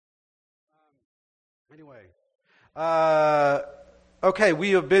Anyway, okay,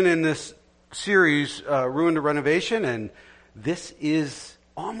 we have been in this series, Ruin to Renovation, and this is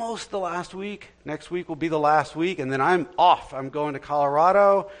almost the last week. Next week will be the last week, and then I'm off. I'm going to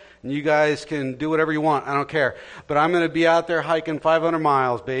Colorado, and you guys can do whatever you want. I don't care. But I'm going to be out there hiking 500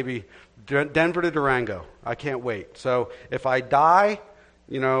 miles, baby. Denver to Durango. I can't wait. So if I die,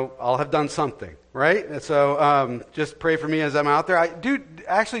 I'll have done something, right? And so just pray for me as I'm out there. I do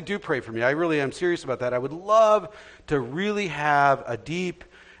pray for me. I really am serious about that. I would love to really have a deep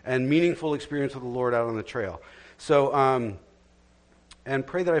and meaningful experience with the Lord out on the trail. So, and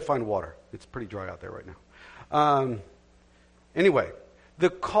pray that I find water. It's pretty dry out there right now. Anyway, the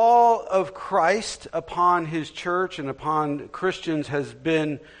call of Christ upon His church and upon Christians has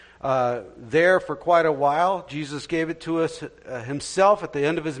been there for quite a while. Jesus gave it to us Himself at the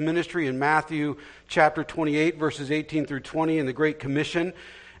end of His ministry in Matthew chapter 28, verses 18 through 20 in the Great Commission.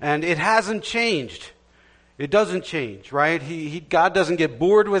 And it hasn't changed. It doesn't change, right? God doesn't get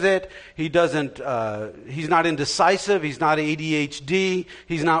bored with it. He's not indecisive. He's not ADHD.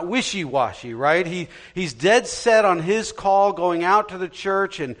 He's not wishy-washy, right? He's dead set on His call going out to the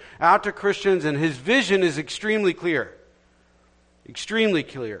church and out to Christians, and His vision is extremely clear. Extremely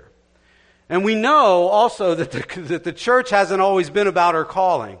clear. And we know also that the church hasn't always been about her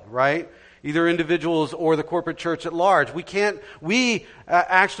calling, right? Either individuals or the corporate church at large.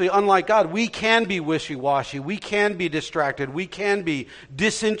 Actually, unlike God, we can be wishy-washy. We can be distracted. We can be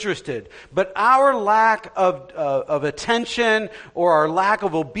disinterested. But our lack of attention or our lack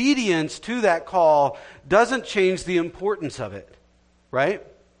of obedience to that call doesn't change the importance of it, right?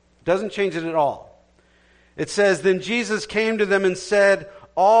 Doesn't change it at all. It says, "Then Jesus came to them and said,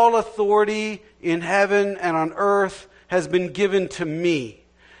 'All authority in heaven and on earth has been given to me.'"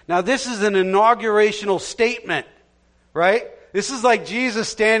 Now, this is an inaugurational statement, right? This is like Jesus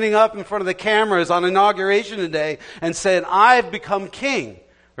standing up in front of the cameras on Inauguration Day and saying, "I've become king."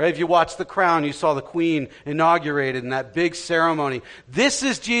 Right? If you watch The Crown, you saw the Queen inaugurated in that big ceremony. This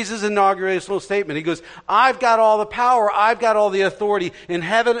is Jesus' inaugurational statement. He goes, "I've got all the power. I've got all the authority in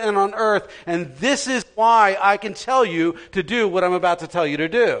heaven and on earth. And this is why I can tell you to do what I'm about to tell you to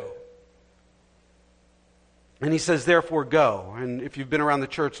do." And He says, "Therefore go." And if you've been around the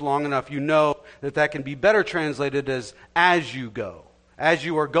church long enough, you know that can be better translated as you go, as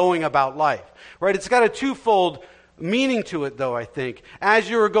you are going about life. Right? It's got a twofold meaning to it, though, I think. As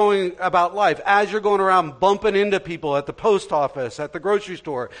you're going about life, as you're going around bumping into people at the post office, at the grocery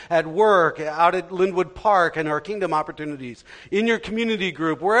store, at work, out at Linwood Park and our Kingdom opportunities, in your community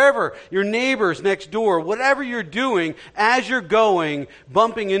group, wherever, your neighbors next door, whatever you're doing, as you're going,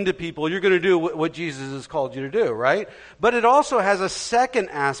 bumping into people, you're going to do what Jesus has called you to do, right? But it also has a second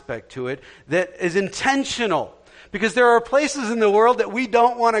aspect to it that is intentional. Because there are places in the world that we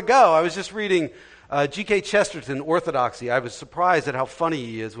don't want to go. I was just reading G.K. Chesterton, Orthodoxy. I was surprised at how funny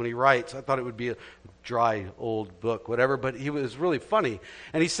he is when he writes. I thought it would be a dry, old book, whatever, but he was really funny.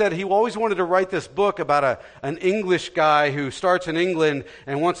 And he said he always wanted to write this book about an English guy who starts in England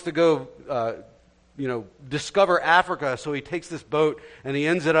and wants to go discover Africa. So he takes this boat and he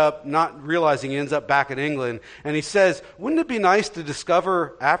ends up not realizing he ends up back in England. And he says, "Wouldn't it be nice to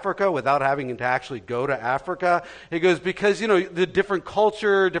discover Africa without having to actually go to Africa?" He goes, because, the different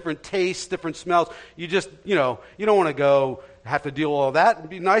culture, different tastes, different smells, you just, you don't want to go have to deal with all that. It'd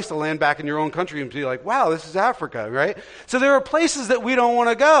be nice to land back in your own country and be like, wow, this is Africa, right? So there are places that we don't want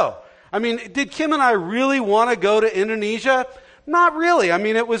to go. I mean, did Kim and I really want to go to Indonesia? Not really. I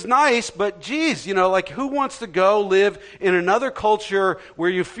mean, it was nice, but geez, who wants to go live in another culture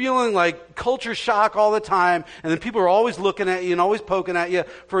where you're feeling like culture shock all the time, and then people are always looking at you and always poking at you?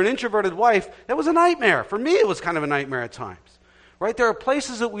 For an introverted wife, that was a nightmare. For me, it was kind of a nightmare at times. Right? There are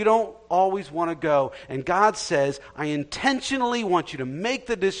places that we don't always want to go, and God says, "I intentionally want you to make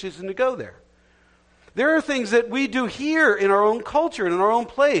the decision to go there." There are things that we do here in our own culture and in our own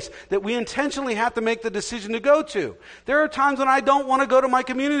place that we intentionally have to make the decision to go to. There are times when I don't want to go to my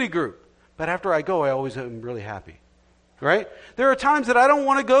community group, but after I go, I always am really happy. Right? There are times that I don't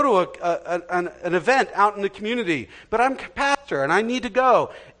want to go to an event out in the community, but I'm pastor and I need to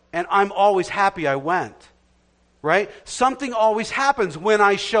go, and I'm always happy I went. Right? Something always happens when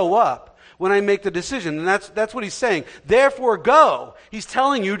I show up, when I make the decision, and that's what He's saying. Therefore, go. He's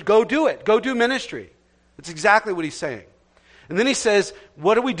telling you, go do it. Go do ministry. That's exactly what He's saying. And then He says,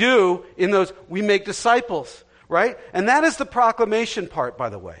 what do we do in those? We make disciples, right? And that is the proclamation part, by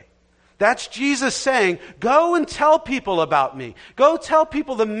the way. That's Jesus saying, go and tell people about me. Go tell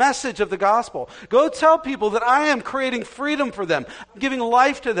people the message of the gospel. Go tell people that I am creating freedom for them, giving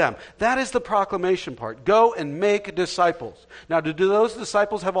life to them. That is the proclamation part. Go and make disciples. Now, do those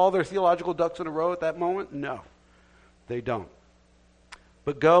disciples have all their theological ducks in a row at that moment? No, they don't.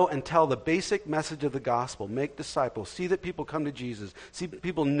 But go and tell the basic message of the gospel. Make disciples. See that people come to Jesus. See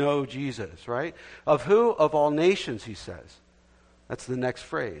people know Jesus, right? Of who? Of all nations, he says. That's the next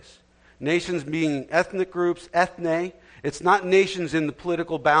phrase. Nations being ethnic groups, ethne. It's not nations in the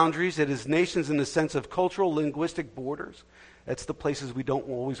political boundaries. It is nations in the sense of cultural, linguistic borders. That's the places we don't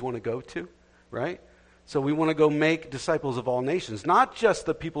always want to go to, right? So we want to go make disciples of all nations. Not just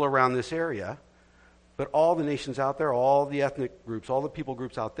the people around this area, but all the nations out there, all the ethnic groups, all the people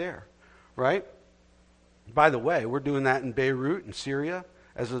groups out there, right? By the way, we're doing that in Beirut in Syria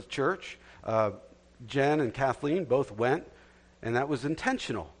as a church. Jen and Kathleen both went, and that was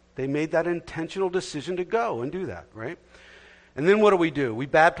intentional. They made that intentional decision to go and do that, right? And then what do? We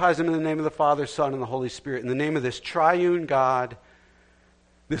baptize them in the name of the Father, Son, and the Holy Spirit, in the name of this triune God,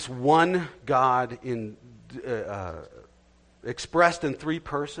 this one God expressed in three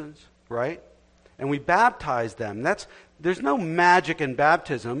persons, right? And we baptize them. There's no magic in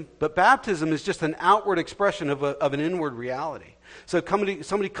baptism, but baptism is just an outward expression of an inward reality. So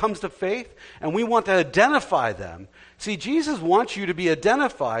somebody comes to faith, and we want to identify them. See, Jesus wants you to be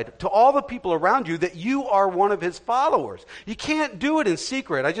identified to all the people around you that you are one of his followers. You can't do it in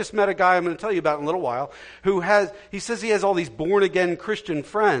secret. I just met a guy I'm going to tell you about in a little while he says he has all these born-again Christian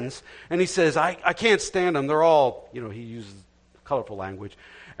friends, and he says, I can't stand them. They're all, he uses colorful language.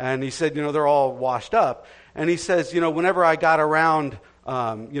 And he said, they're all washed up. And he says, whenever I got around,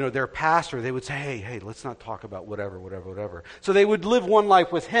 their pastor, they would say, hey, let's not talk about whatever. So they would live one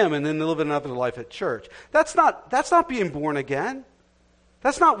life with him and then live another life at church. That's not being born again.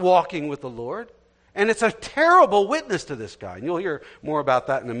 That's not walking with the Lord. And it's a terrible witness to this guy. And you'll hear more about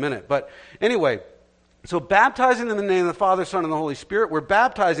that in a minute. But anyway, so baptizing them in the name of the Father, Son, and the Holy Spirit, we're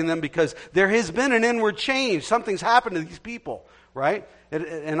baptizing them because there has been an inward change. Something's happened to these people, right?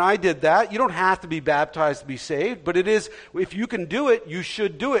 And I did that. You don't have to be baptized to be saved, but it is, if you can do it, you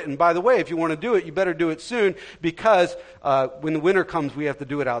should do it. And by the way, if you want to do it, you better do it soon, because when the winter comes, we have to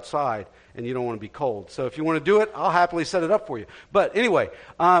do it outside, and you don't want to be cold. So if you want to do it, I'll happily set it up for you. But anyway,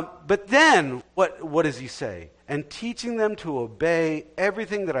 but then, what does he say? And teaching them to obey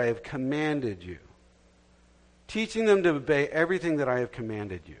everything that I have commanded you. Teaching them to obey everything that I have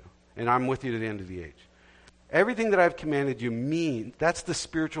commanded you. And I'm with you to the end of the age. Everything that I've commanded you that's the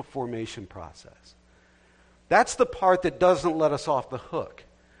spiritual formation process. That's the part that doesn't let us off the hook.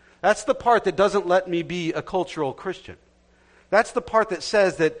 That's the part that doesn't let me be a cultural Christian. That's the part that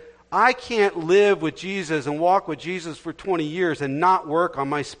says that I can't live with Jesus and walk with Jesus for 20 years and not work on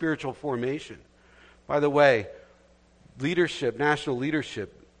my spiritual formation. By the way, leadership, national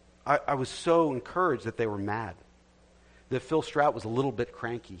leadership, I was so encouraged that they were mad. That Phil Strout was a little bit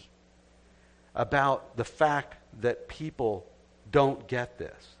cranky about the fact that people don't get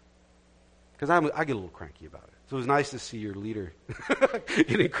this. Because I get a little cranky about it. So it was nice to see your leader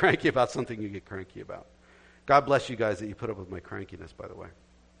getting cranky about something you get cranky about. God bless you guys that you put up with my crankiness, by the way.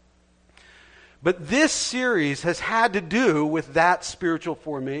 But this series has had to do with that spiritual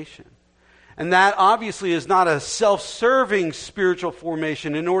formation. And that obviously is not a self-serving spiritual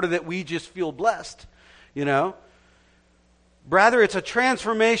formation in order that we just feel blessed, Rather, it's a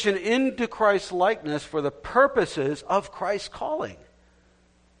transformation into Christ's likeness for the purposes of Christ's calling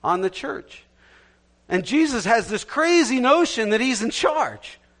on the church. And Jesus has this crazy notion that he's in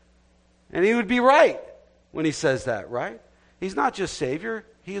charge. And he would be right when he says that, right? He's not just Savior,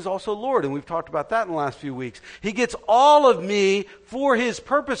 he is also Lord. And we've talked about that in the last few weeks. He gets all of me for his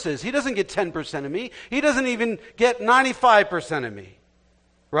purposes. He doesn't get 10% of me. He doesn't even get 95% of me,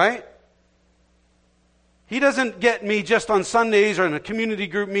 right? He doesn't get me just on Sundays or in a community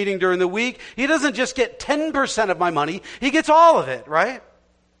group meeting during the week. He doesn't just get 10% of my money. He gets all of it, right?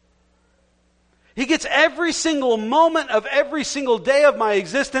 He gets every single moment of every single day of my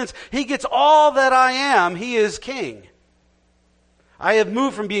existence. He gets all that I am. He is king. I have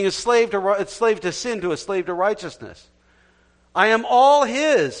moved from being a slave to sin to a slave to righteousness. I am all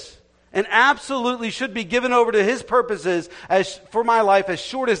his. And absolutely should be given over to his purposes for my life, as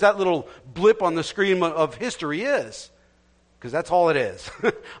short as that little blip on the screen of history is. Because that's all it is.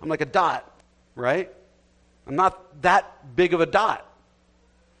 I'm like a dot, right? I'm not that big of a dot.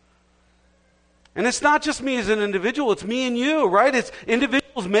 And it's not just me as an individual, it's me and you, right? It's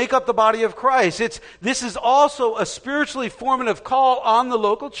individuals make up the body of Christ. This is also a spiritually formative call on the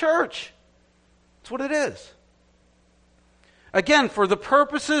local church. That's what it is. Again, for the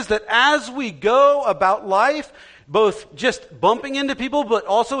purposes that as we go about life, both just bumping into people, but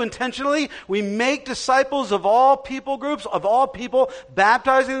also intentionally, we make disciples of all people groups, of all people,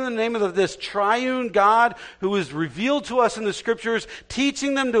 baptizing in the name of this triune God who is revealed to us in the Scriptures,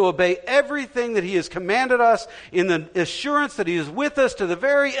 teaching them to obey everything that He has commanded us in the assurance that He is with us to the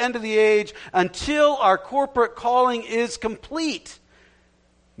very end of the age until our corporate calling is complete.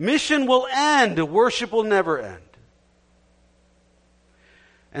 Mission will end, worship will never end.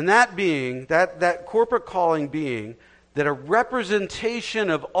 And that being, that corporate calling being, that a representation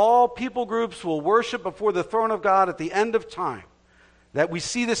of all people groups will worship before the throne of God at the end of time. That we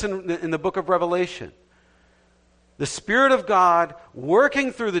see this in the book of Revelation. The Spirit of God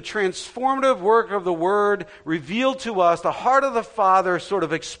working through the transformative work of the Word revealed to us, the heart of the Father sort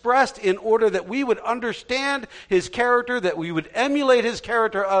of expressed in order that we would understand His character, that we would emulate His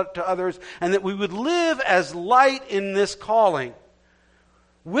character to others, and that we would live as light in this calling.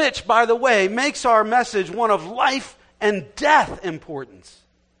 Which, by the way, makes our message one of life and death importance.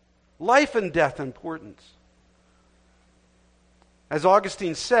 Life and death importance. As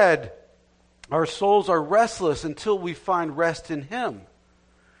Augustine said, our souls are restless until we find rest in Him.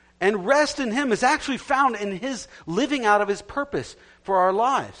 And rest in Him is actually found in His living out of His purpose for our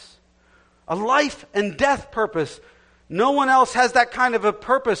lives. A life and death purpose. No one else has that kind of a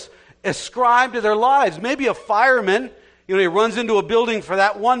purpose ascribed to their lives. Maybe a fireman. He runs into a building for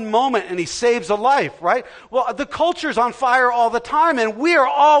that one moment and he saves a life, right? Well, the culture's on fire all the time and we are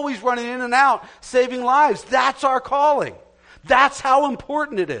always running in and out saving lives. That's our calling. That's how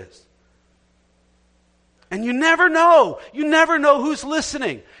important it is. And you never know. You never know who's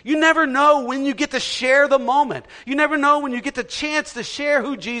listening. You never know when you get to share the moment. You never know when you get the chance to share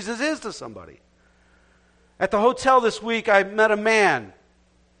who Jesus is to somebody. At the hotel this week, I met a man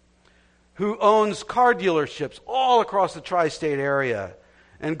who owns car dealerships all across the tri-state area.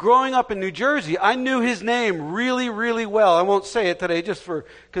 And growing up in New Jersey, I knew his name really, really well. I won't say it today just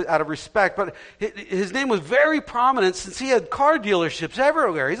out of respect, but his name was very prominent since he had car dealerships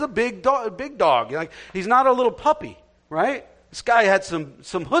everywhere. He's a big dog. He's not a little puppy, right? This guy had some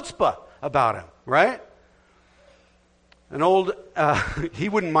chutzpah about him, right? An old, he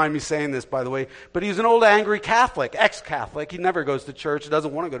wouldn't mind me saying this, by the way, but he's an old angry Catholic, ex-Catholic. He never goes to church,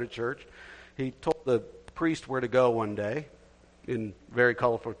 doesn't want to go to church. He told the priest where to go one day in very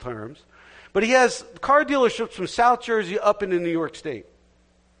colorful terms. But he has car dealerships from South Jersey up into New York State.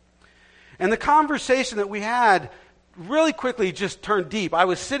 And the conversation that we had really quickly just turned deep. I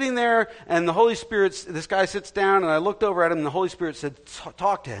was sitting there and the Holy Spirit, this guy sits down and I looked over at him and the Holy Spirit said,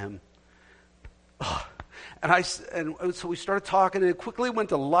 talk to him. And so we started talking, and it quickly went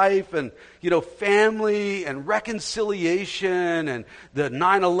to life and, family and reconciliation and the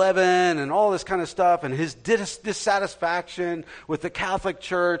 9/11 and all this kind of stuff and his dissatisfaction with the Catholic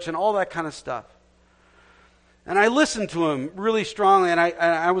Church and all that kind of stuff. And I listened to him really strongly, and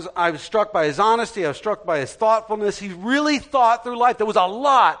I was struck by his honesty. I was struck by his thoughtfulness. He really thought through life. There was a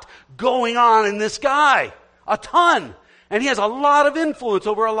lot going on in this guy, a ton. And he has a lot of influence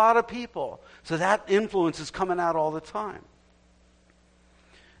over a lot of people. So that influence is coming out all the time.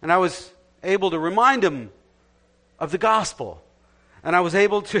 And I was able to remind him of the gospel. And I was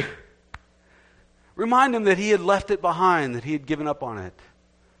able to remind him that he had left it behind, that he had given up on it.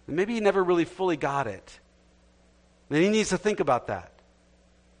 And maybe he never really fully got it. And he needs to think about that.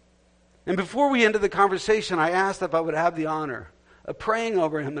 And before we ended the conversation, I asked if I would have the honor of praying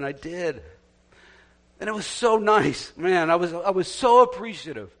over him, and I did. And it was so nice, man. I was so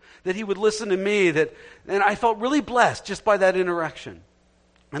appreciative that he would listen to me, and I felt really blessed just by that interaction.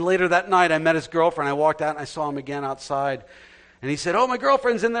 And later that night, I met his girlfriend. I walked out and I saw him again outside. And he said, "Oh, my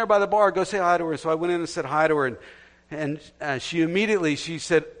girlfriend's in there by the bar. Go say hi to her." So I went in and said hi to her, and she immediately, she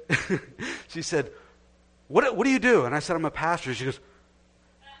said, what do you do? And I said, "I'm a pastor." She goes,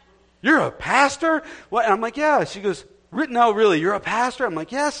 "You're a pastor?" What? And I'm like, "Yeah." She goes, "No, really, you're a pastor?" I'm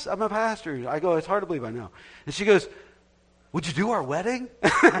like, "Yes, I'm a pastor." I go, "It's hard to believe I know." And she goes, "Would you do our wedding?"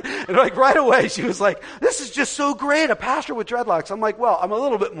 And right away, she was like, "This is just so great, a pastor with dreadlocks." I'm like, "Well, I'm a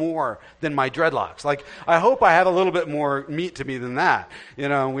little bit more than my dreadlocks. I hope I have a little bit more meat to me than that."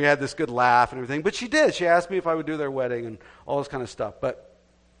 We had this good laugh and everything. But she did. She asked me if I would do their wedding and all this kind of stuff. But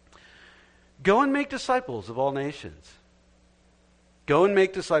go and make disciples of all nations. Go and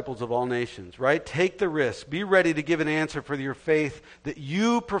make disciples of all nations, right? Take the risk. Be ready to give an answer for your faith that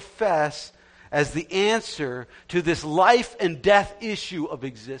you profess as the answer to this life and death issue of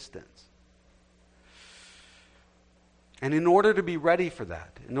existence. And in order to be ready for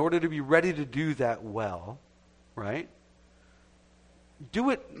that, in order to be ready to do that well, right?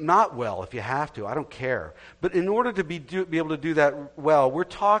 do it not well if you have to. I don't care. But in order to be able to do that well, we're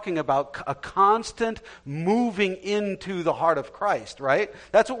talking about a constant moving into the heart of Christ, right?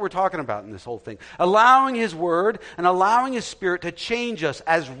 That's what we're talking about in this whole thing. Allowing His Word and allowing His Spirit to change us,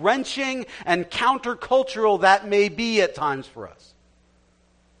 as wrenching and countercultural that may be at times for us.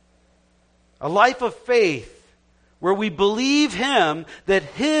 A life of faith where we believe Him that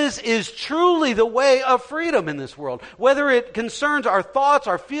His is truly the way of freedom in this world. Whether it concerns our thoughts,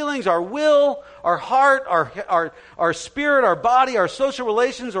 our feelings, our will, our heart, our spirit, our body, our social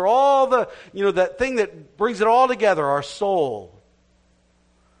relations, or all the, that thing that brings it all together, our soul.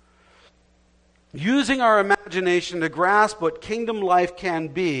 Using our imagination to grasp what kingdom life can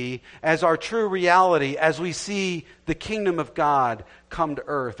be as our true reality as we see the kingdom of God come to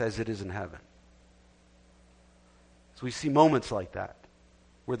earth as it is in heaven. So we see moments like that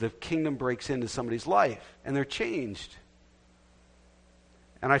where the kingdom breaks into somebody's life and they're changed.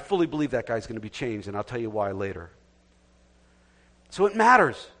 And I fully believe that guy's going to be changed, and I'll tell you why later. So it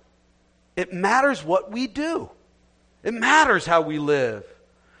matters. It matters what we do. It matters how we live.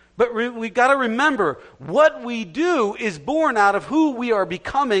 But we've got to remember, what we do is born out of who we are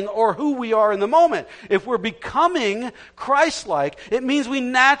becoming or who we are in the moment. If we're becoming Christ-like, it means we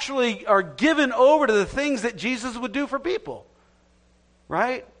naturally are given over to the things that Jesus would do for people.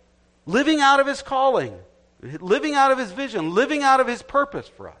 Right? Living out of His calling. Living out of His vision. Living out of His purpose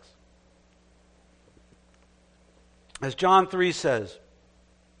for us. As John 3 says,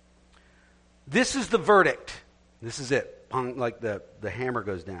 this is the verdict. This is it. Like the hammer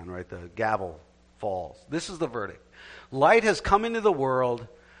goes down, right? The gavel falls. This is the verdict. Light has come into the world,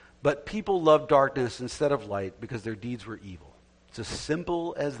 but people love darkness instead of light because their deeds were evil. It's as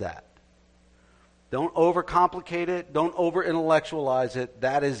simple as that. Don't overcomplicate it. Don't over-intellectualize it.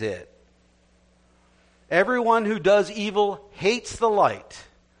 That is it. Everyone who does evil hates the light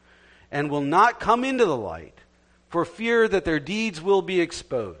and will not come into the light for fear that their deeds will be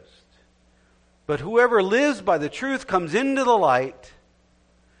exposed. But whoever lives by the truth comes into the light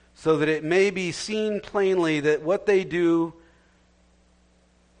so that it may be seen plainly that what they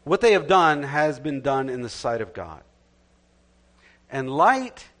have done has been done in the sight of God. And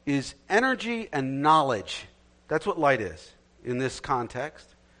light is energy and knowledge. That's what light is in this context.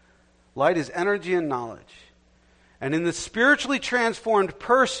 Light is energy and knowledge. And in the spiritually transformed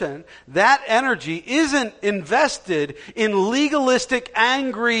person, that energy isn't invested in legalistic,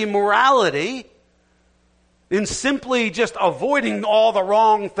 angry morality, in simply just avoiding all the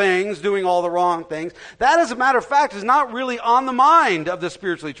wrong things, doing all the wrong things. That, as a matter of fact, is not really on the mind of the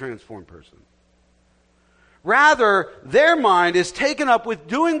spiritually transformed person. Rather, their mind is taken up with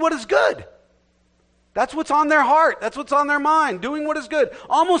doing what is good. That's what's on their heart. That's what's on their mind, doing what is good,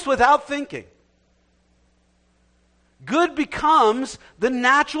 almost without thinking. Good becomes the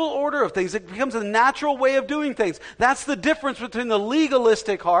natural order of things. It becomes a natural way of doing things. That's the difference between the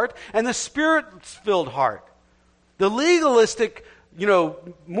legalistic heart and the Spirit-filled heart. The legalistic,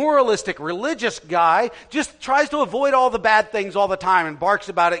 moralistic, religious guy just tries to avoid all the bad things all the time and barks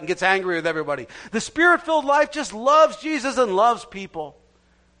about it and gets angry with everybody. The Spirit-filled life just loves Jesus and loves people.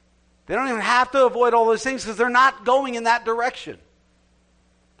 They don't even have to avoid all those things because they're not going in that direction.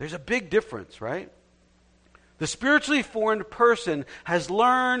 There's a big difference, right? The spiritually formed person has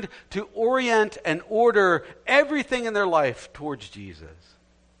learned to orient and order everything in their life towards Jesus.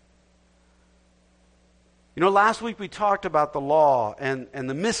 Last week we talked about the law and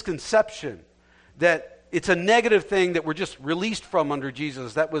the misconception that it's a negative thing that we're just released from under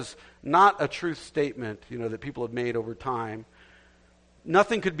Jesus. That was not a truth statement, that people have made over time.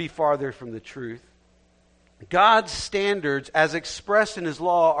 Nothing could be farther from the truth. God's standards, as expressed in His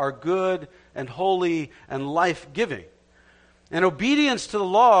law, are good and holy and life-giving. And obedience to the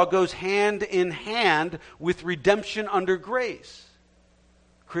law goes hand in hand with redemption under grace.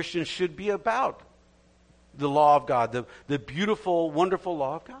 Christians should be about the law of God, the beautiful, wonderful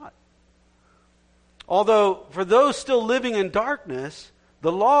law of God. Although for those still living in darkness,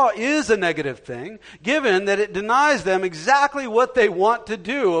 the law is a negative thing, given that it denies them exactly what they want to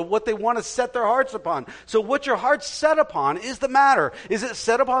do, or what they want to set their hearts upon. So what your heart's set upon is the matter. Is it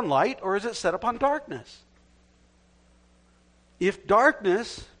set upon light or is it set upon darkness? If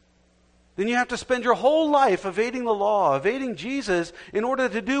darkness, then you have to spend your whole life evading the law, evading Jesus, in order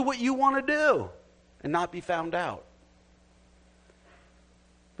to do what you want to do and not be found out.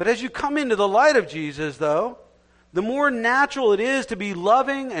 But as you come into the light of Jesus, though, the more natural it is to be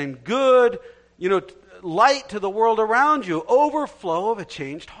loving and good, light to the world around you, overflow of a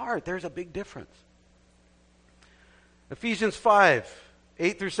changed heart. There's a big difference. Ephesians 5,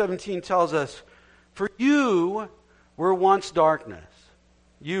 8 through 17 tells us, "For you were once darkness,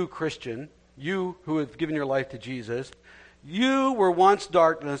 you Christian, you who have given your life to Jesus, you were once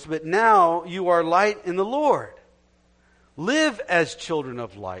darkness, but now you are light in the Lord. Live as children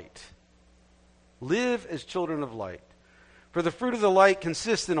of light. Live as children of light. For the fruit of the light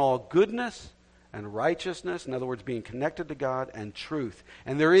consists in all goodness and righteousness, in other words, being connected to God, and truth.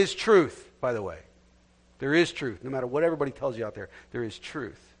 And there is truth, by the way. There is truth. No matter what everybody tells you out there is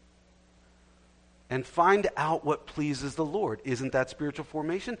truth. And find out what pleases the Lord. Isn't that spiritual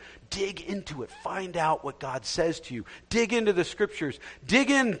formation? Dig into it. Find out what God says to you. Dig into the Scriptures. Dig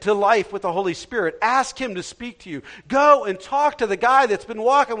into life with the Holy Spirit. Ask Him to speak to you. Go and talk to the guy that's been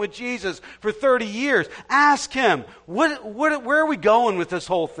walking with Jesus for 30 years. Ask him, where are we going with this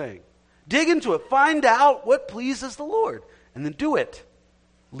whole thing? Dig into it. Find out what pleases the Lord. And then do it.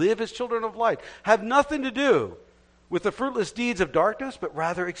 Live as children of light. Have nothing to do with the fruitless deeds of darkness, but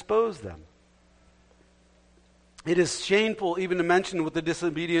rather expose them. It is shameful even to mention what the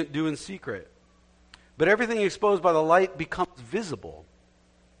disobedient do in secret. But everything exposed by the light becomes visible.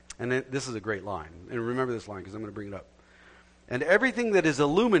 And this is a great line. And remember this line because I'm going to bring it up. And everything that is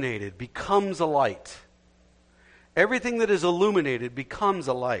illuminated becomes a light. Everything that is illuminated becomes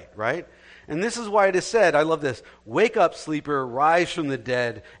a light, right? And this is why it is said, I love this, wake up, sleeper, rise from the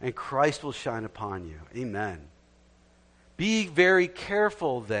dead, and Christ will shine upon you. Amen. Be very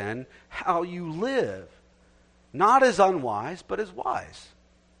careful then how you live. Not as unwise, but as wise.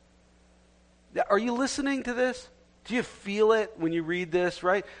 Are you listening to this? Do you feel it when you read this,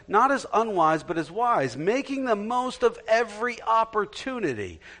 right? Not as unwise, but as wise, making the most of every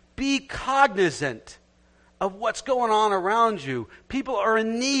opportunity. Be cognizant of what's going on around you. People are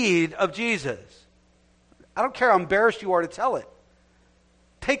in need of Jesus. I don't care how embarrassed you are to tell it.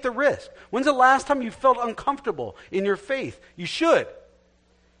 Take the risk. When's the last time you felt uncomfortable in your faith? You should.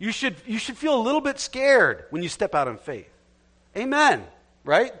 You should feel a little bit scared when you step out in faith. Amen.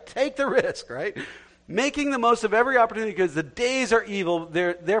 Right? Take the risk, right? Making the most of every opportunity because the days are evil.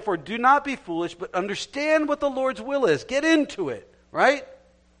 Therefore, do not be foolish, but understand what the Lord's will is. Get into it, right?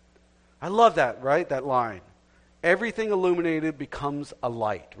 I love that, right? That line. Everything illuminated becomes a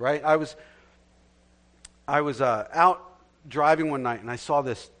light, right? I was out driving one night and I saw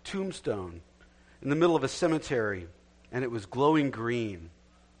this tombstone in the middle of a cemetery and it was glowing green.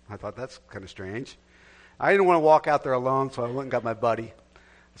 I thought, that's kind of strange. I didn't want to walk out there alone, so I went and got my buddy.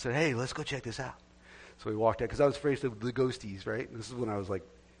 I said, hey, let's go check this out. So we walked out, because I was afraid of the ghosties, right? This is when I was like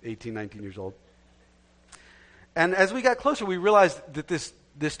 18, 19 years old. And as we got closer, we realized that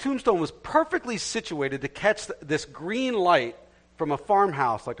this tombstone was perfectly situated to catch this green light from a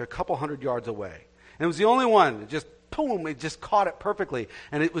farmhouse like a couple hundred yards away. And it was the only one. It just, boom, it just caught it perfectly.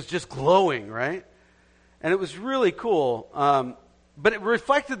 And it was just glowing, right? And it was really cool. But it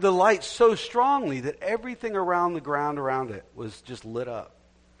reflected the light so strongly that everything around the ground around it was just lit up.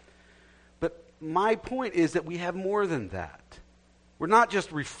 But my point is that we have more than that. We're not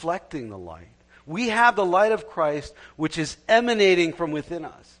just reflecting the light. We have the light of Christ, which is emanating from within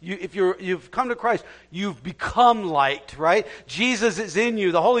us. If you've come to Christ, you've become light, right? Jesus is in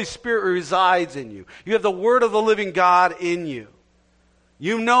you. The Holy Spirit resides in you. You have the Word of the living God in you.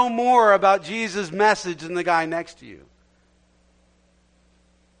 You know more about Jesus' message than the guy next to you.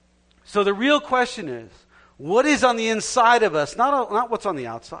 So the real question is, what is on the inside of us, not what's on the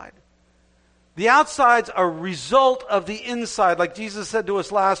outside. The outside's a result of the inside. Like Jesus said to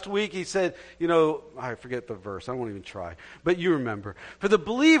us last week, he said, I forget the verse, I won't even try, but you remember. For the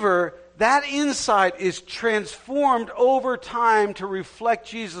believer, that inside is transformed over time to reflect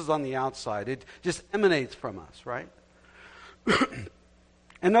Jesus on the outside. It just emanates from us, right?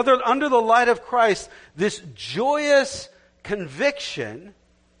 And under the light of Christ, this joyous conviction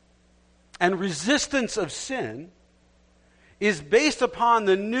and resistance of sin is based upon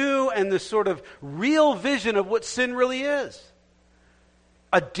the new and the sort of real vision of what sin really is.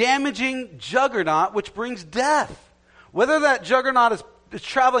 A damaging juggernaut which brings death. Whether that juggernaut is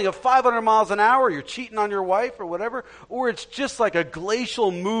traveling at 500 miles an hour, you're cheating on your wife or whatever, or it's just like a glacial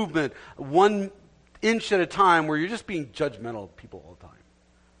movement 1 inch at a time where you're just being judgmental of people all the time.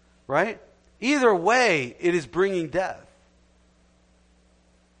 Right? Either way, it is bringing death.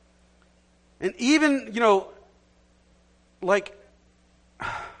 And even, the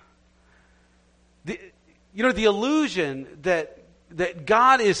illusion that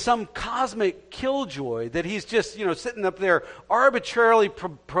God is some cosmic killjoy, that he's just, sitting up there arbitrarily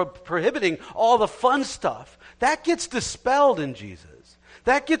prohibiting all the fun stuff, that gets dispelled in Jesus.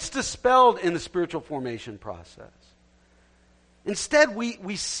 That gets dispelled in the spiritual formation process. Instead,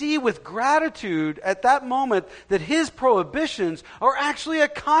 we see with gratitude at that moment that his prohibitions are actually a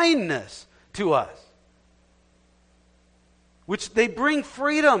kindness to us. which they bring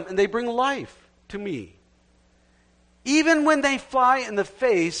freedom and they bring life to me. Even when they fly in the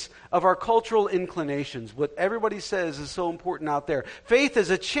face of our cultural inclinations, what everybody says is so important out there. Faith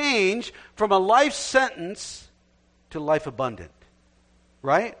is a change from a life sentence to life abundant.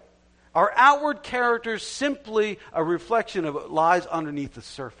 Right? Our outward character is simply a reflection of what lies underneath the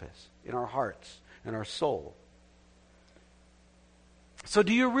surface in our hearts and our soul. So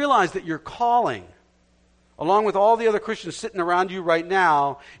do you realize that your calling, along with all the other Christians sitting around you right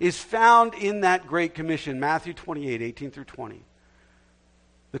now, is found in that Great Commission, Matthew 28, 18 through 20.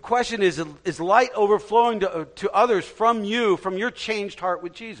 The question is light overflowing to others from you, from your changed heart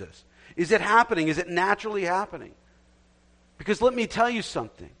with Jesus? Is it happening? Is it naturally happening? Because let me tell you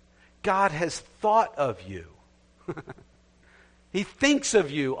something. God has thought of you. He thinks of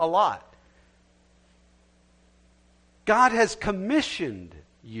you a lot. God has commissioned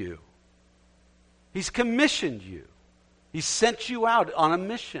you. He's commissioned you. He sent you out on a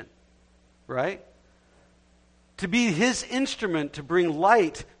mission, right? To be His instrument to bring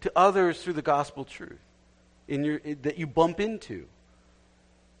light to others through the gospel truth that you bump into.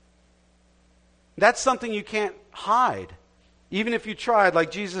 That's something you can't hide. Even if you tried, like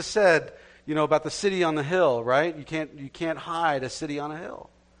Jesus said, about the city on the hill, right? You can't hide a city on a hill.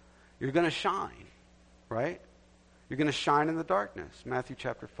 You're going to shine, right? You're going to shine in the darkness. Matthew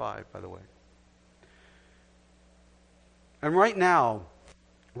chapter 5, by the way. And right now,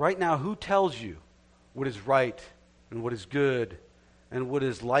 who tells you what is right and what is good and what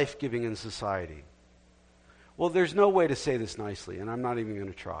is life-giving in society? Well, there's no way to say this nicely, and I'm not even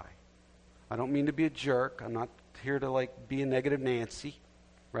going to try. I don't mean to be a jerk. I'm not here to be a negative Nancy,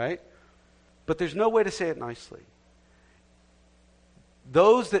 right? But there's no way to say it nicely.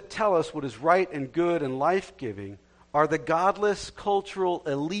 Those that tell us what is right and good and life-giving are the godless, cultural,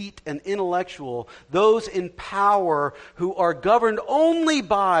 elite, and intellectual, those in power who are governed only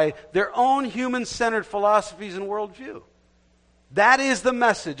by their own human-centered philosophies and worldview. That is the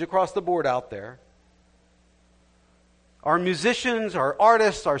message across the board out there. Our musicians, our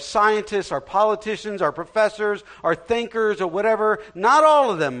artists, our scientists, our politicians, our professors, our thinkers, or whatever, not all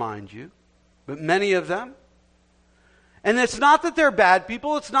of them, mind you, but many of them. And it's not that they're bad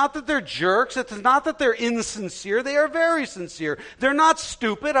people. It's not that they're jerks. It's not that they're insincere. They are very sincere. They're not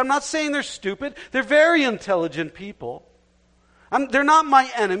stupid. I'm not saying they're stupid. They're very intelligent people. They're not my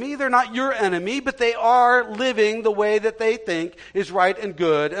enemy. They're not your enemy, but they are living the way that they think is right and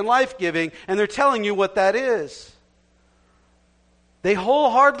good and life-giving, and they're telling you what that is. They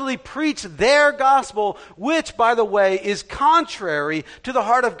wholeheartedly preach their gospel, which, by the way, is contrary to the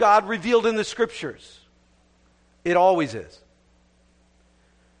heart of God revealed in the Scriptures. It always is.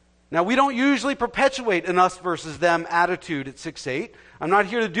 Now, we don't usually perpetuate an us versus them attitude at 6-8. I'm not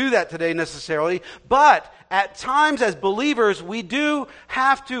here to do that today necessarily. But at times as believers, we do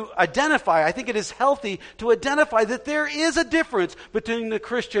have to identify, I think it is healthy to identify that there is a difference between the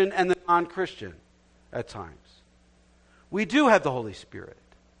Christian and the non-Christian at times. We do have the Holy Spirit.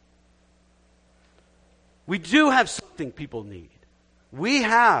 We do have something people need. We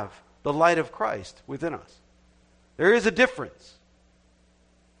have the light of Christ within us. There is a difference.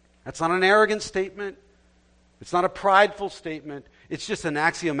 That's not an arrogant statement. It's not a prideful statement. It's just an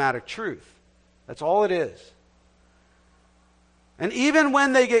axiomatic truth. That's all it is. And even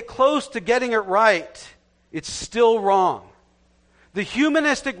when they get close to getting it right, it's still wrong. The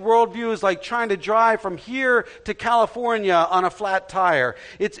humanistic worldview is like trying to drive from here to California on a flat tire.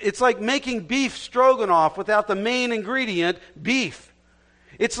 It's like making beef stroganoff without the main ingredient, beef.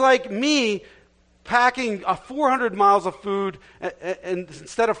 It's like me packing 400 miles of food and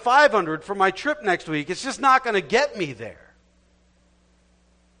instead of 500 for my trip next week. It's just not going to get me there.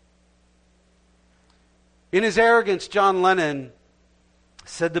 In his arrogance, John Lennon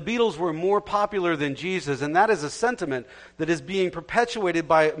said the Beatles were more popular than Jesus, and that is a sentiment that is being perpetuated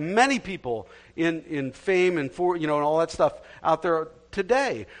by many people in fame and and all that stuff out there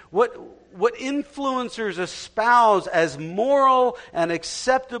today. What influencers espouse as moral and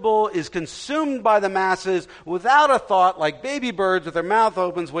acceptable is consumed by the masses without a thought, like baby birds with their mouth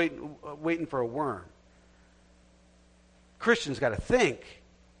open waiting for a worm. Christians got to think.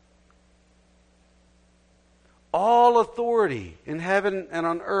 All authority in heaven and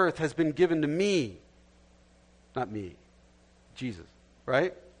on earth has been given to me. Not me. Jesus.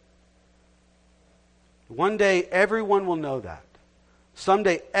 Right? One day everyone will know that.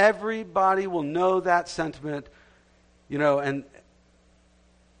 Someday everybody will know that sentiment, and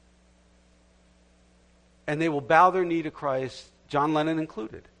they will bow their knee to Christ, John Lennon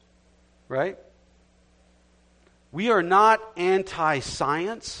included. Right? We are not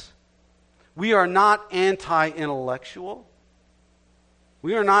anti-science. We are not anti-intellectual.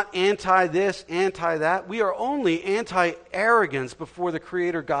 We are not anti this, anti that. We are only anti-arrogance before the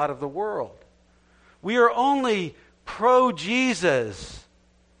Creator God of the world. We are only pro-Jesus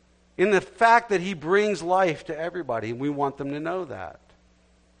in the fact that he brings life to everybody, and we want them to know that.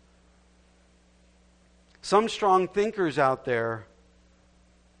 Some strong thinkers out there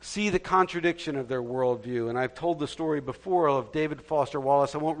see the contradiction of their worldview, and I've told the story before of David Foster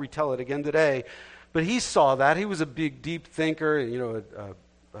Wallace. I won't retell it again today, but he saw that. He was a big, deep thinker,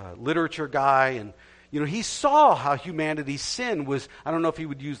 a literature guy, and he saw how humanity's sin was, I don't know if he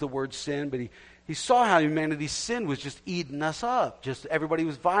would use the word sin, but he saw how humanity's sin was just eating us up. Just everybody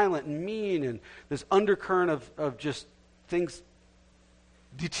was violent and mean, and this undercurrent of just things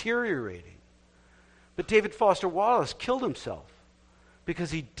deteriorating. But David Foster Wallace killed himself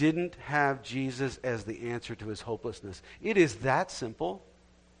because he didn't have Jesus as the answer to his hopelessness. It is that simple.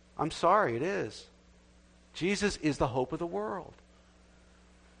 I'm sorry, it is. Jesus is the hope of the world.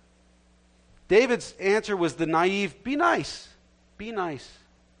 David's answer was the naive, be nice. Be nice.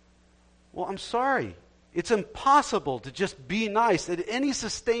 Well, I'm sorry. It's impossible to just be nice at any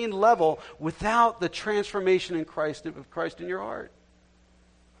sustained level without the transformation of Christ in your heart.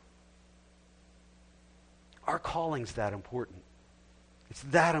 Our calling's that important. It's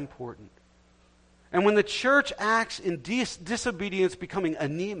that important. And when the church acts in disobedience, becoming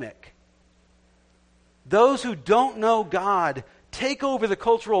anemic, those who don't know God take over the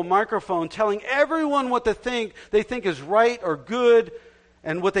cultural microphone, telling everyone what they think is right or good,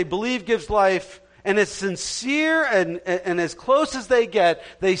 and what they believe gives life, and as sincere and as close as they get,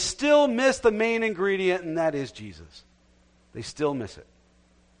 they still miss the main ingredient, and that is Jesus. They still miss it.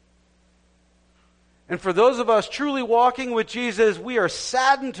 And for those of us truly walking with Jesus, we are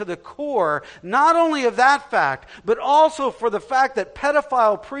saddened to the core, not only of that fact, but also for the fact that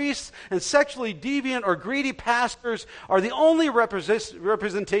pedophile priests and sexually deviant or greedy pastors are the only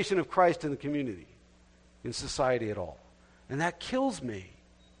representation of Christ in the community, in society at all. And that kills me.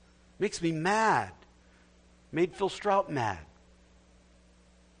 Makes me mad. Made Phil Strout mad.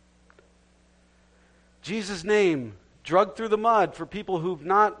 Jesus' name drugged through the mud for people who've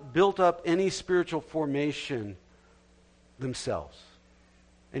not built up any spiritual formation themselves.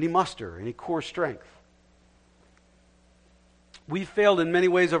 Any muster, any core strength. We've failed in many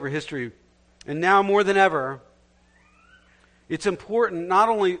ways over history, and now more than ever, it's important not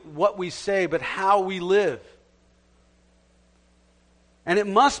only what we say, but how we live. And it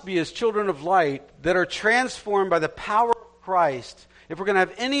must be as children of light that are transformed by the power of Christ if we're going to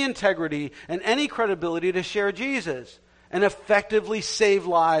have any integrity and any credibility to share Jesus and effectively save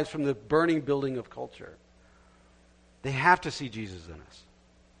lives from the burning building of culture. They have to see Jesus in us.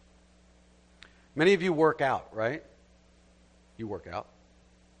 Many of you work out, right? You work out.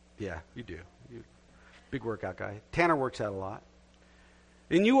 Yeah, you do. Big workout guy. Tanner works out a lot.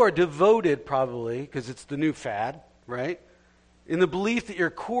 And you are devoted probably, because it's the new fad, right? In the belief that your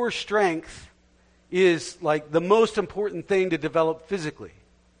core strength is like the most important thing to develop physically.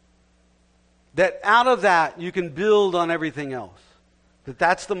 That out of that you can build on everything else.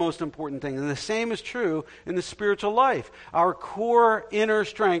 That's the most important thing. And the same is true in the spiritual life. Our core inner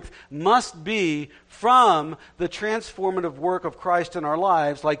strength must be from the transformative work of Christ in our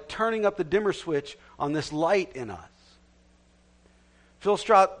lives, like turning up the dimmer switch on this light in us. Phil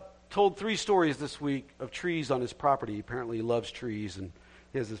Strout told 3 stories this week of trees on his property. Apparently he loves trees, and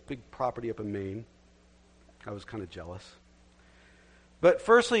he has this big property up in Maine. I was kind of jealous. But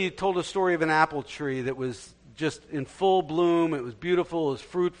firstly, he told a story of an apple tree that was just in full bloom. It was beautiful. It was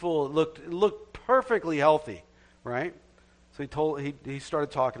fruitful. It looked perfectly healthy, right? So he started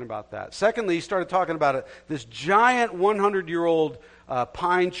talking about that. Secondly, he started talking about this giant 100-year-old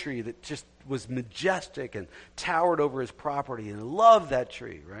pine tree that just was majestic and towered over his property, and he loved that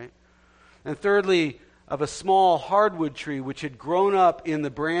tree, right? And thirdly, of a small hardwood tree which had grown up in the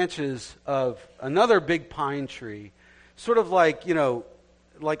branches of another big pine tree, sort of like,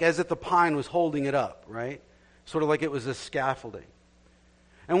 like as if the pine was holding it up, right? Sort of like it was a scaffolding.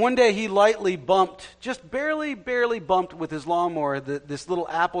 And one day he lightly bumped, just barely bumped with his lawnmower this little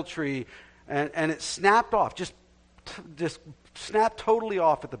apple tree, and it snapped off, just snapped totally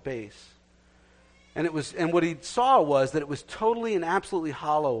off at the base. And what he saw was that it was totally and absolutely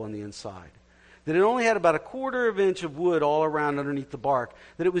hollow on the inside. That it only had about 1/4 of an inch of wood all around underneath the bark.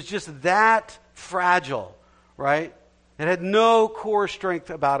 That it was just that fragile, right? It had no core strength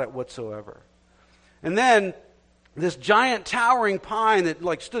about it whatsoever. And then this giant towering pine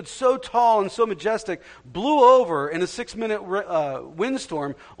that stood so tall and so majestic blew over in a 6-minute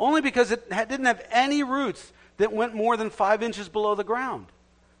windstorm only because it didn't have any roots that went more than 5 inches below the ground.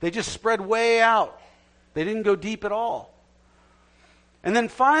 They just spread way out. They didn't go deep at all. And then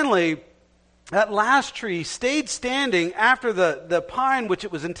finally, that last tree stayed standing after the pine which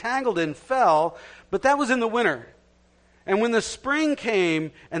it was entangled in fell, but that was in the winter. And when the spring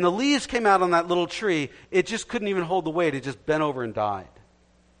came and the leaves came out on that little tree, it just couldn't even hold the weight. It just bent over and died.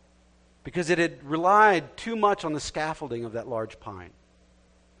 Because it had relied too much on the scaffolding of that large pine.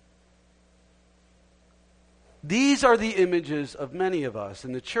 These are the images of many of us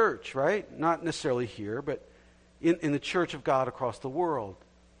in the church, right? Not necessarily here, but in the church of God across the world.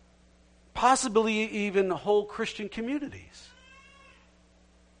 Possibly even whole Christian communities.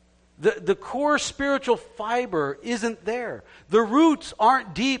 The core spiritual fiber isn't there. The roots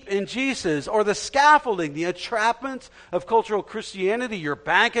aren't deep in Jesus, or the scaffolding, the entrapments of cultural Christianity, your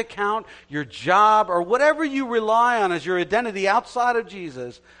bank account, your job, or whatever you rely on as your identity outside of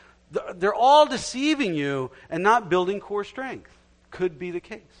Jesus. They're all deceiving you and not building core strength. Could be the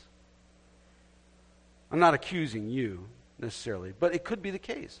case. I'm not accusing you necessarily, but it could be the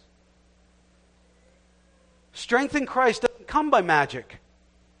case. Strength in Christ doesn't come by magic.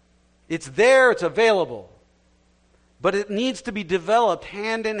 It's there, it's available. But it needs to be developed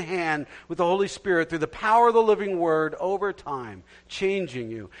hand in hand with the Holy Spirit through the power of the living Word over time,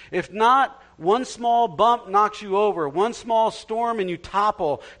 changing you. If not, one small bump knocks you over, one small storm and you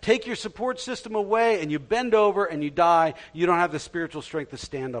topple. Take your support system away and you bend over and you die. You don't have the spiritual strength to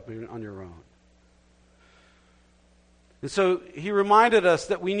stand up on your own. And so he reminded us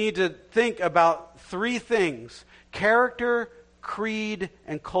that we need to think about three things: character, creed,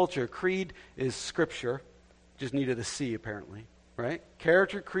 and culture. Creed is scripture. Just needed a C apparently, right?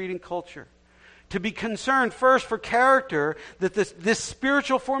 Character, creed, and culture. To be concerned first for character, that this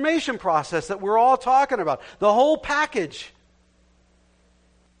spiritual formation process that we're all talking about, the whole package.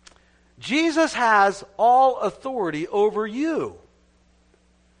 Jesus has all authority over you.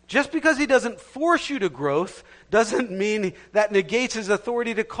 Just because he doesn't force you to growth doesn't mean that negates his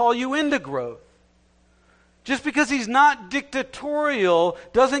authority to call you into growth. Just because he's not dictatorial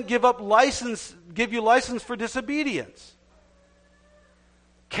doesn't give you license for disobedience.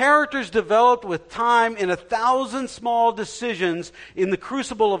 Character's developed with time in 1,000 small decisions in the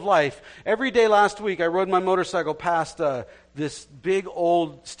crucible of life. Every day last week I rode my motorcycle past this big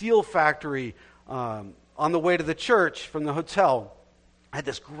old steel factory on the way to the church from the hotel. I had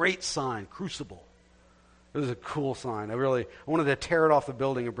this great sign, Crucible. It was a cool sign. I wanted to tear it off the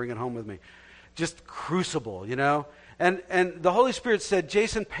building and bring it home with me. Just Crucible, you know? And the Holy Spirit said,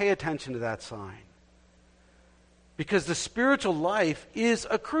 Jason, pay attention to that sign. Because the spiritual life is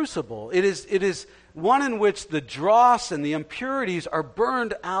a crucible. It is one in which the dross and the impurities are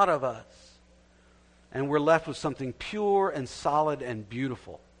burned out of us. And we're left with something pure and solid and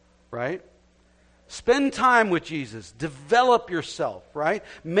beautiful, right? Spend time with Jesus. Develop yourself, right?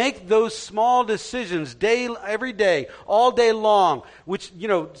 Make those small decisions every day, all day long, which,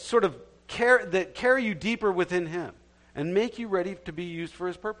 sort of carry you deeper within him and make you ready to be used for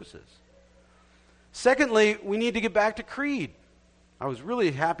his purposes. Secondly, we need to get back to creed. I was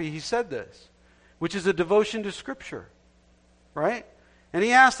really happy he said this, which is a devotion to Scripture, right? And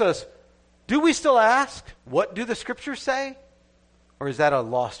he asked us, do we still ask, what do the Scriptures say? Or is that a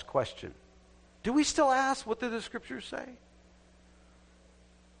lost question? Do we still ask, what do the Scriptures say?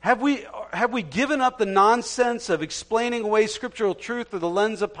 Have we given up the nonsense of explaining away scriptural truth through the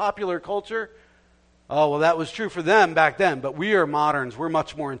lens of popular culture? Oh, well, that was true for them back then, but we are moderns. We're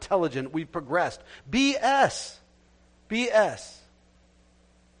much more intelligent. We've progressed. BS. BS.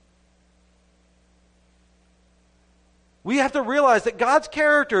 We have to realize that God's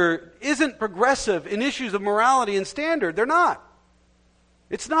character isn't progressive in issues of morality and standard. They're not.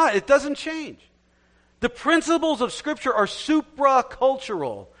 It's not. It doesn't change. The principles of Scripture are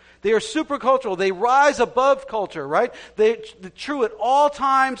supracultural. They are supracultural. They rise above culture, right? They're true at all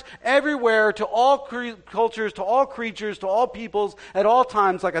times, everywhere, to all cultures, to all creatures, to all peoples, at all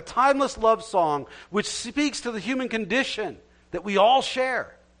times, like a timeless love song which speaks to the human condition that we all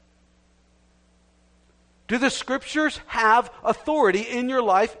share. Do the Scriptures have authority in your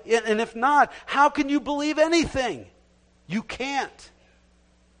life? And if not, how can you believe anything? You can't.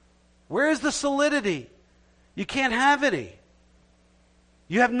 Where is the solidity? You can't have any.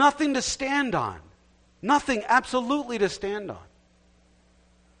 You have nothing to stand on. Nothing absolutely to stand on.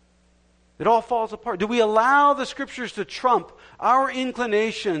 It all falls apart. Do we allow the Scriptures to trump our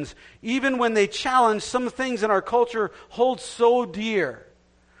inclinations even when they challenge some things in our culture hold so dear?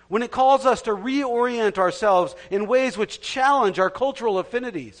 When it calls us to reorient ourselves in ways which challenge our cultural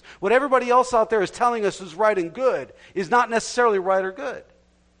affinities. What everybody else out there is telling us is right and good is not necessarily right or good.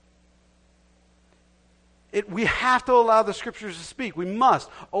 We have to allow the Scriptures to speak. We must,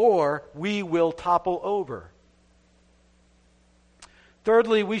 or we will topple over.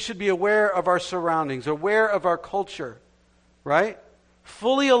 Thirdly, we should be aware of our surroundings, aware of our culture, right?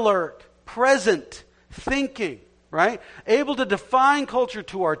 Fully alert, present, thinking, right? Able to define culture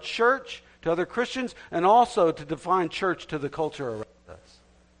to our church, to other Christians, and also to define church to the culture around us.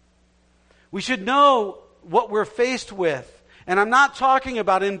 We should know what we're faced with. And I'm not talking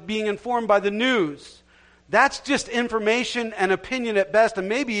about being informed by the news. That's just information and opinion at best, and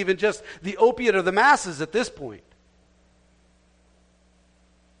maybe even just the opiate of the masses at this point.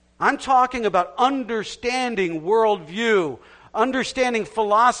 I'm talking about understanding worldview, understanding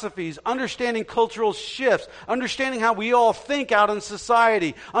philosophies, understanding cultural shifts, understanding how we all think out in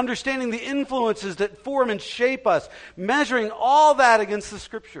society, understanding the influences that form and shape us, measuring all that against the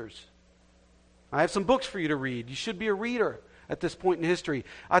Scriptures. I have some books for you to read. You should be a reader at this point in history.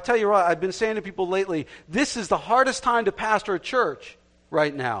 I tell you what, I've been saying to people lately, this is the hardest time to pastor a church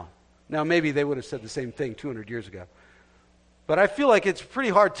right now. Now, maybe they would have said the same thing 200 years ago. But I feel like it's a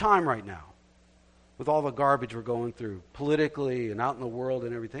pretty hard time right now with all the garbage we're going through politically and out in the world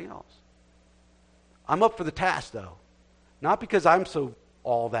and everything else. I'm up for the task, though. Not because I'm so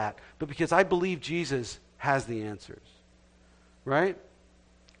all that, but because I believe Jesus has the answers. Right?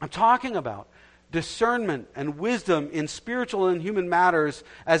 I'm talking about discernment and wisdom in spiritual and human matters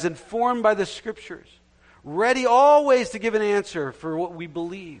as informed by the Scriptures. Ready always to give an answer for what we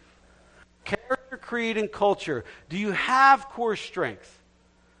believe. Character, creed, and culture. Do you have core strength?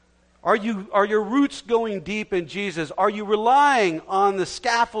 Are your roots going deep in Jesus? Are you relying on the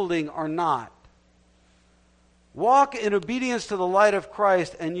scaffolding or not? Walk in obedience to the light of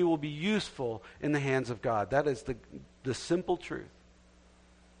Christ and you will be useful in the hands of God. That is the simple truth.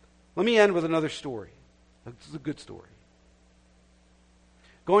 Let me end with another story. This is a good story.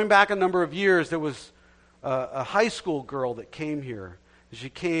 Going back a number of years, there was a high school girl that came here. She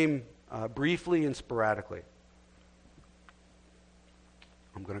came briefly and sporadically.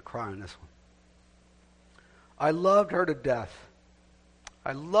 I'm going to cry on this one. I loved her to death.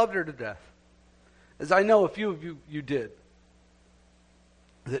 I loved her to death. As I know a few of you did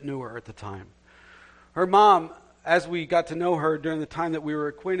that knew her at the time. Her mom, as we got to know her during the time that we were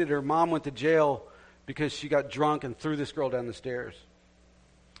acquainted, her mom went to jail because she got drunk and threw this girl down the stairs.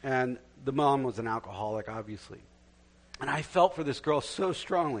 And the mom was an alcoholic, obviously. And I felt for this girl so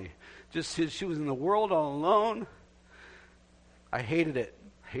strongly. Just as she was in the world all alone. I hated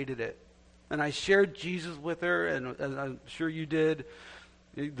it. And I shared Jesus with her, and I'm sure you did,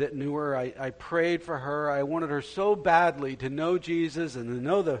 that knew her. I prayed for her. I wanted her so badly to know Jesus and to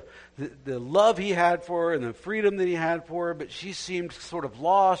know the love he had for her and the freedom that he had for her, but she seemed sort of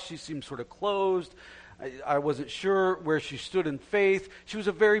lost. She seemed sort of closed. I wasn't sure where she stood in faith. She was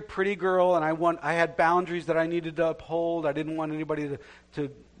a very pretty girl, and I had boundaries that I needed to uphold. I didn't want anybody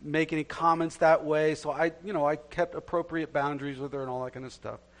to make any comments that way, so I kept appropriate boundaries with her and all that kind of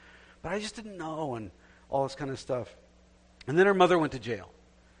stuff. But I just didn't know and all this kind of stuff. And then her mother went to jail.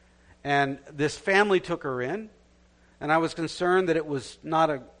 And this family took her in, and I was concerned that it was not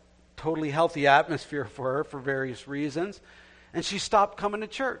a totally healthy atmosphere for her for various reasons. And she stopped coming to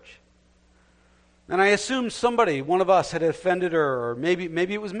church. And I assumed one of us had offended her, or maybe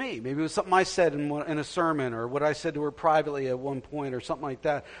it was me. Maybe it was something I said in a sermon, or what I said to her privately at one point, or something like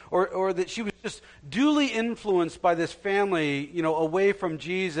that. Or that she was just duly influenced by this family, away from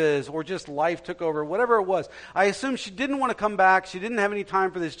Jesus, or just life took over, whatever it was. I assumed she didn't want to come back. She didn't have any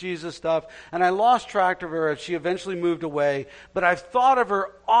time for this Jesus stuff. And I lost track of her as she eventually moved away. But I've thought of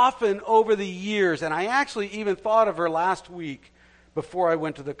her often over the years, and I actually even thought of her last week before I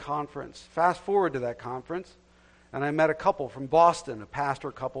went to the conference. Fast forward to that conference, and I met a couple from Boston, a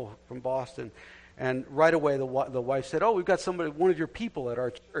pastor couple from Boston, and right away the wife said, "Oh, we've got one of your people at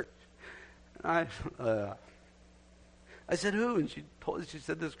our church." And I said, "Who?" And she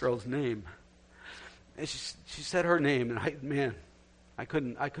said this girl's name, and she said her name, and I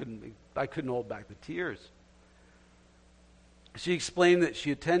couldn't hold back the tears. She explained that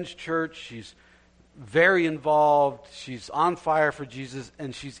she attends church. She's very involved, she's on fire for Jesus,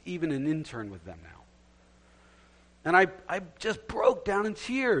 and she's even an intern with them now. And I just broke down in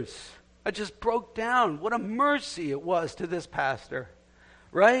tears. I just broke down. What a mercy it was to this pastor,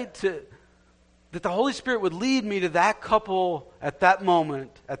 right? That the Holy Spirit would lead me to that couple at that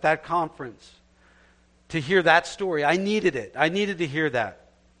moment, at that conference, to hear that story. I needed it. I needed to hear that.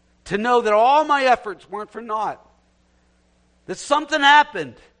 To know that all my efforts weren't for naught. That something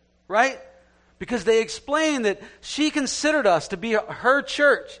happened, right? Because they explained that she considered us to be her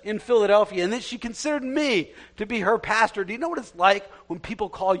church in Philadelphia, and that she considered me to be her pastor. Do you know what it's like when people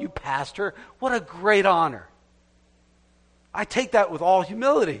call you pastor? What a great honor. I take that with all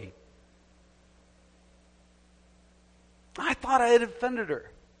humility. I thought I had offended her.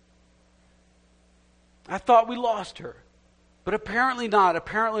 I thought we lost her. But apparently not.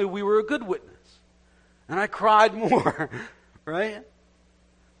 Apparently we were a good witness. And I cried more, right?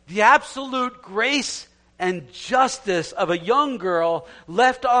 The absolute grace and justice of a young girl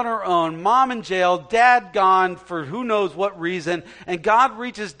left on her own, mom in jail, dad gone for who knows what reason, and God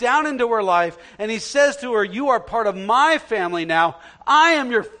reaches down into her life and he says to her, you are part of my family now. I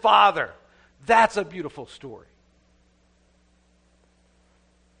am your father. That's a beautiful story.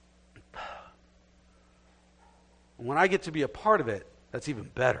 When I get to be a part of it, that's even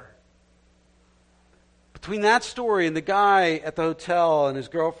better. Between that story and the guy at the hotel and his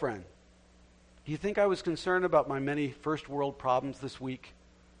girlfriend, do you think I was concerned about my many first world problems this week?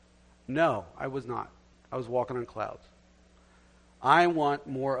 No, I was not. I was walking on clouds. I want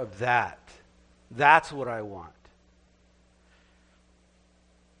more of that. That's what I want.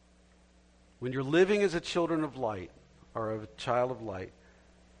 When you're living as a children of light, or a child of light,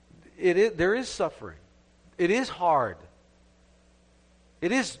 there is suffering. It is hard.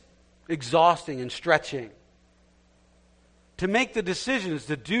 It is exhausting and stretching to make the decisions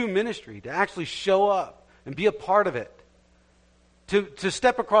to do ministry, to actually show up and be a part of it, to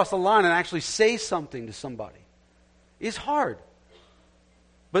step across the line and actually say something to somebody. It's hard.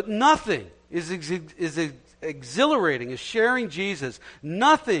 But nothing is exhilarating as sharing Jesus.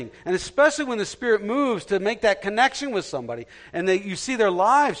 Nothing, and especially when the Spirit moves to make that connection with somebody and you see their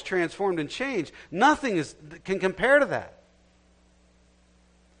lives transformed and changed, nothing can compare to that.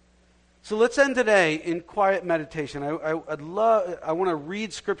 So let's end today in quiet meditation. I want to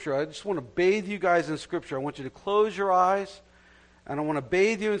read Scripture. I just want to bathe you guys in Scripture. I want you to close your eyes, and I want to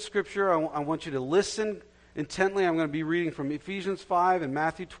bathe you in Scripture. I want you to listen intently. I'm going to be reading from Ephesians 5 and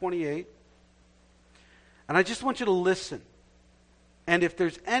Matthew 28. And I just want you to listen. And if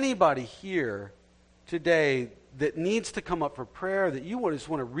there's anybody here today that needs to come up for prayer, that you just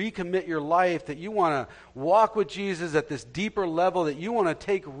want to recommit your life, that you want to walk with Jesus at this deeper level, that you want to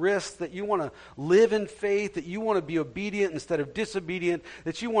take risks, that you want to live in faith, that you want to be obedient instead of disobedient,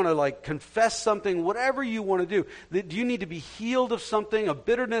 that you want to confess something, whatever you want to do, that you need to be healed of something, a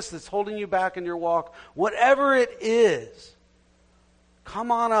bitterness that's holding you back in your walk, whatever it is,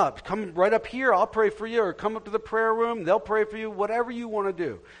 come on up. Come right up here. I'll pray for you. Or come up to the prayer room. They'll pray for you. Whatever you want to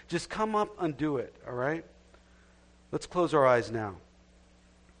do. Just come up and do it. All right? Let's close our eyes now.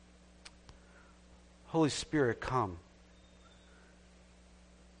 Holy Spirit, come.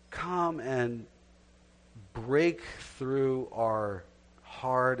 Come and break through our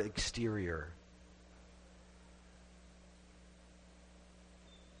hard exterior.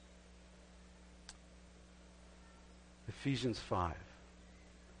 Ephesians 5.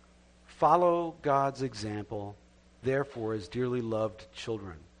 Follow God's example, therefore, as dearly loved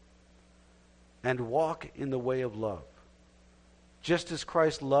children, and walk in the way of love, just as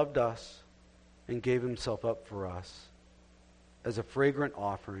Christ loved us and gave himself up for us as a fragrant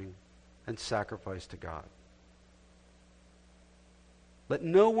offering and sacrifice to God. Let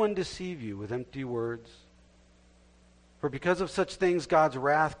no one deceive you with empty words, for because of such things God's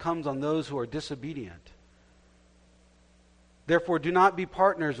wrath comes on those who are disobedient. Therefore, do not be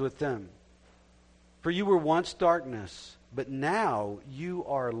partners with them. For you were once darkness, but now you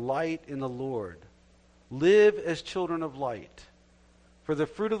are light in the Lord. Live as children of light. For the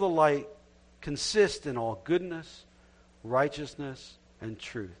fruit of the light consists in all goodness, righteousness, and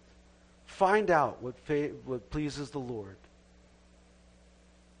truth. Find out what pleases the Lord.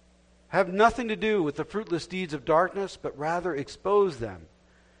 Have nothing to do with the fruitless deeds of darkness, but rather expose them.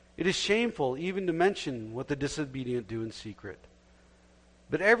 It is shameful even to mention what the disobedient do in secret.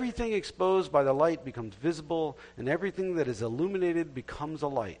 But everything exposed by the light becomes visible, and everything that is illuminated becomes a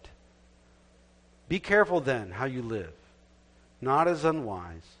light. Be careful then how you live, not as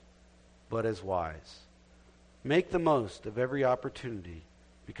unwise, but as wise. Make the most of every opportunity,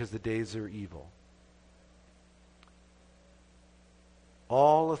 because the days are evil.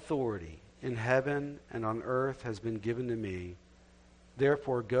 All authority in heaven and on earth has been given to me.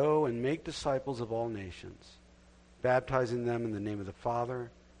 Therefore, go and make disciples of all nations, baptizing them in the name of the Father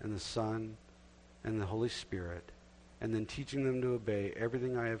and the Son and the Holy Spirit, and then teaching them to obey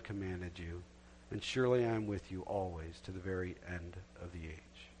everything I have commanded you. And surely I am with you always to the very end of the age.